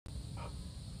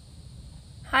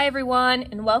Hi everyone,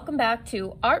 and welcome back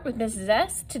to Art with Mrs.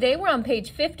 S. Today we're on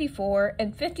page 54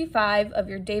 and 55 of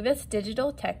your Davis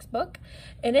Digital textbook,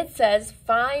 and it says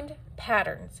find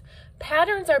patterns.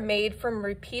 Patterns are made from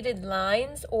repeated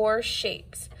lines or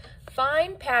shapes.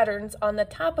 Find patterns on the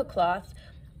top of cloth.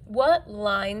 What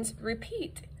lines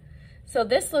repeat? So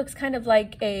this looks kind of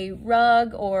like a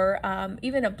rug or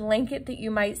even a blanket that you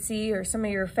might see, or some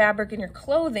of your fabric in your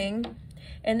clothing.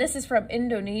 And this is from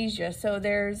Indonesia. So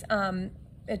there's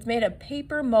it's made of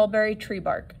paper mulberry tree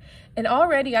bark. And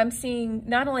already I'm seeing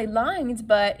not only lines,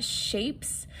 but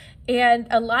shapes. And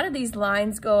a lot of these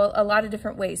lines go a lot of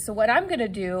different ways. So what I'm gonna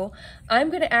do, I'm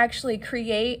gonna actually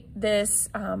create this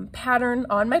pattern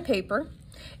on my paper.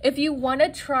 If you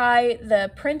wanna try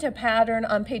the print a pattern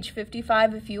on page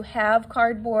 55, if you have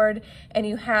cardboard and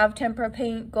you have tempera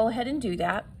paint, go ahead and do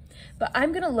that. But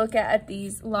I'm gonna look at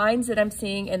these lines that I'm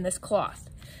seeing in this cloth.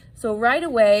 So right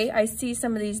away, I see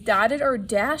some of these dotted or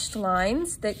dashed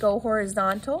lines that go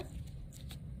horizontal.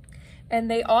 And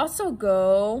they also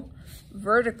go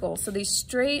vertical. So these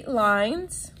straight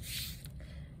lines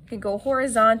can go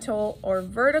horizontal or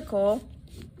vertical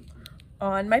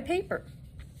on my paper.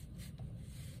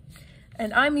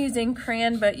 And I'm using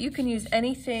crayon, but you can use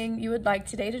anything you would like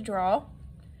today to draw.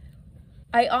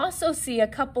 I also see a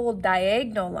couple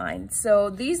diagonal lines. So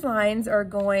these lines are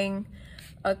going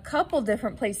a couple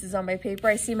different places on my paper.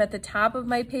 I see them at the top of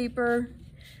my paper.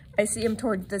 I see them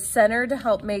toward the center to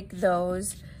help make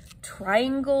those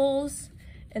triangles.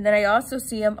 And then I also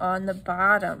see them on the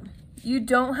bottom. You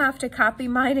don't have to copy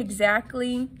mine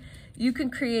exactly. You can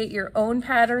create your own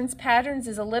patterns. Patterns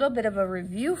is a little bit of a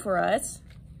review for us.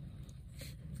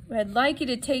 I'd like you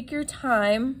to take your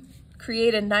time,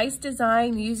 create a nice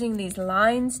design using these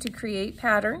lines to create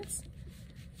patterns.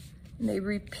 And they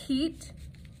repeat.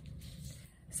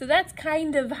 So that's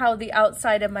kind of how the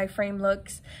outside of my frame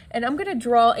looks. And I'm gonna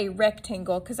draw a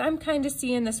rectangle because I'm kind of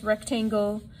seeing this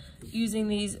rectangle using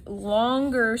these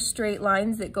longer straight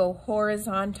lines that go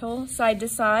horizontal side to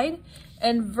side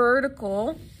and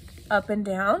vertical up and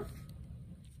down.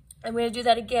 I'm gonna do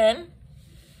that again.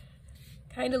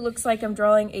 Kind of looks like I'm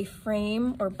drawing a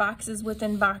frame or boxes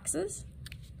within boxes.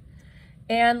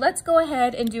 And let's go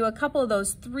ahead and do a couple of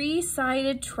those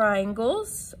three-sided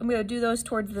triangles. I'm gonna do those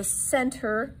towards the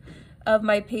center of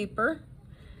my paper.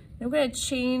 I'm gonna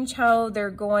change how they're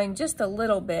going just a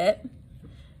little bit.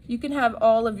 You can have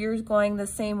all of yours going the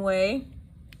same way.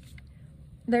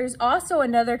 There's also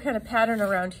another kind of pattern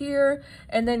around here,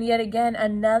 and then yet again,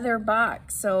 another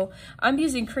box. So I'm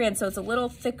using crayon, so it's a little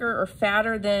thicker or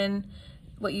fatter than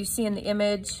what you see in the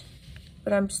image,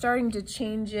 but I'm starting to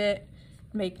change it,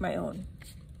 make my own.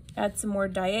 Add some more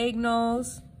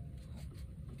diagonals.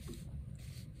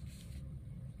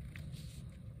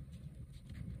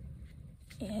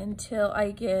 Until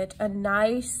I get a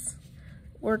nice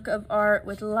work of art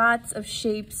with lots of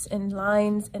shapes and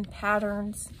lines and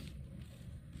patterns.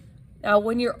 Now,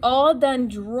 when you're all done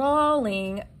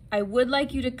drawing, I would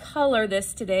like you to color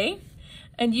this today.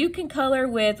 And you can color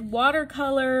with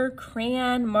watercolor,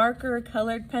 crayon, marker,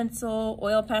 colored pencil,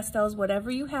 oil pastels,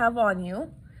 whatever you have on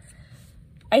you.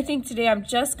 I think today I'm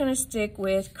just gonna stick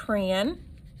with crayon,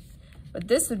 but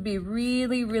this would be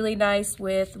really, really nice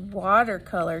with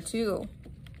watercolor too.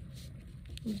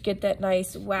 You get that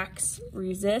nice wax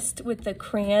resist with the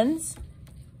crayons.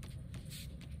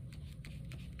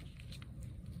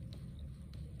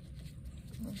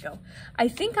 There we go. I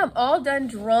think I'm all done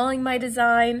drawing my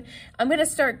design. I'm gonna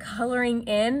start coloring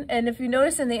in, and if you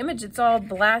notice in the image, it's all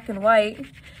black and white,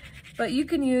 but you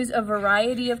can use a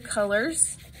variety of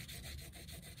colors.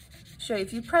 Show you,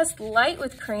 if you press light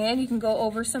with crayon, you can go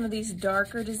over some of these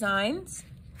darker designs,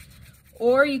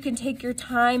 or you can take your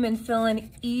time and fill in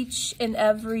each and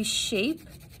every shape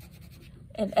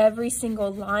and every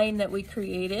single line that we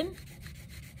created.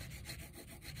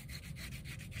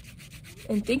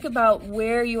 And think about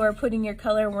where you are putting your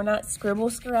color. We're not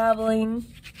scrabbling.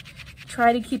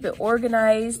 Try to keep it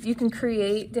organized. You can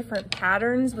create different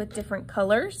patterns with different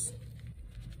colors.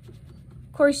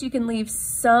 Of course, you can leave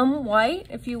some white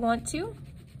if you want to.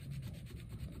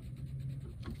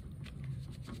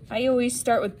 I always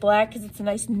start with black because it's a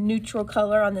nice neutral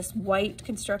color on this white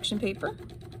construction paper.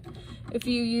 If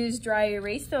you use dry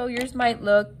erase, though, yours might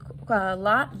look a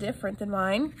lot different than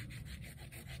mine.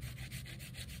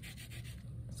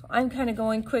 So I'm kind of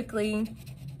going quickly.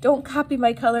 Don't copy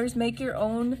my colors, make your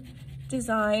own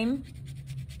design.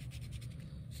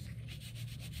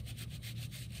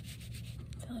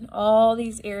 All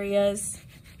these areas.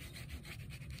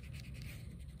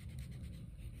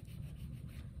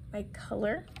 My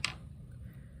color.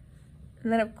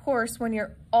 And then of course, when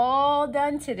you're all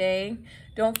done today,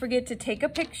 don't forget to take a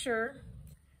picture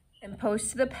and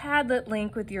post to the Padlet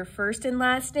link with your first and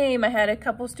last name. I had a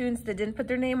couple students that didn't put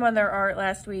their name on their art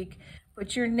last week.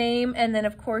 Put your name and then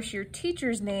of course your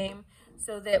teacher's name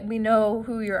so that we know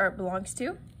who your art belongs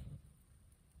to.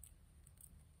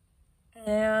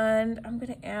 And I'm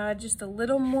gonna add just a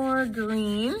little more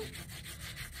green.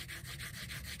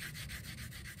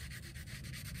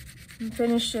 And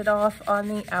finish it off on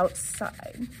the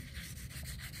outside.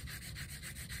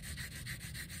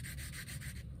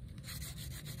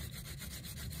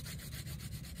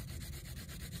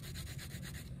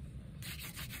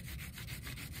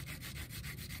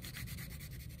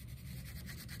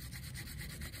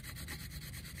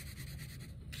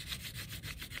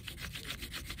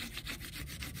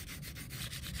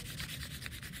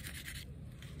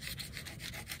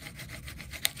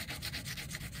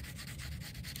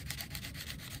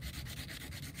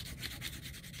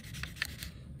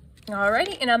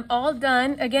 Alrighty, and I'm all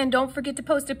done. Again, don't forget to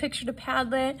post a picture to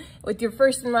Padlet with your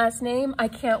first and last name. I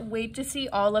can't wait to see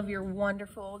all of your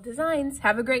wonderful designs.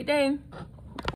 Have a great day.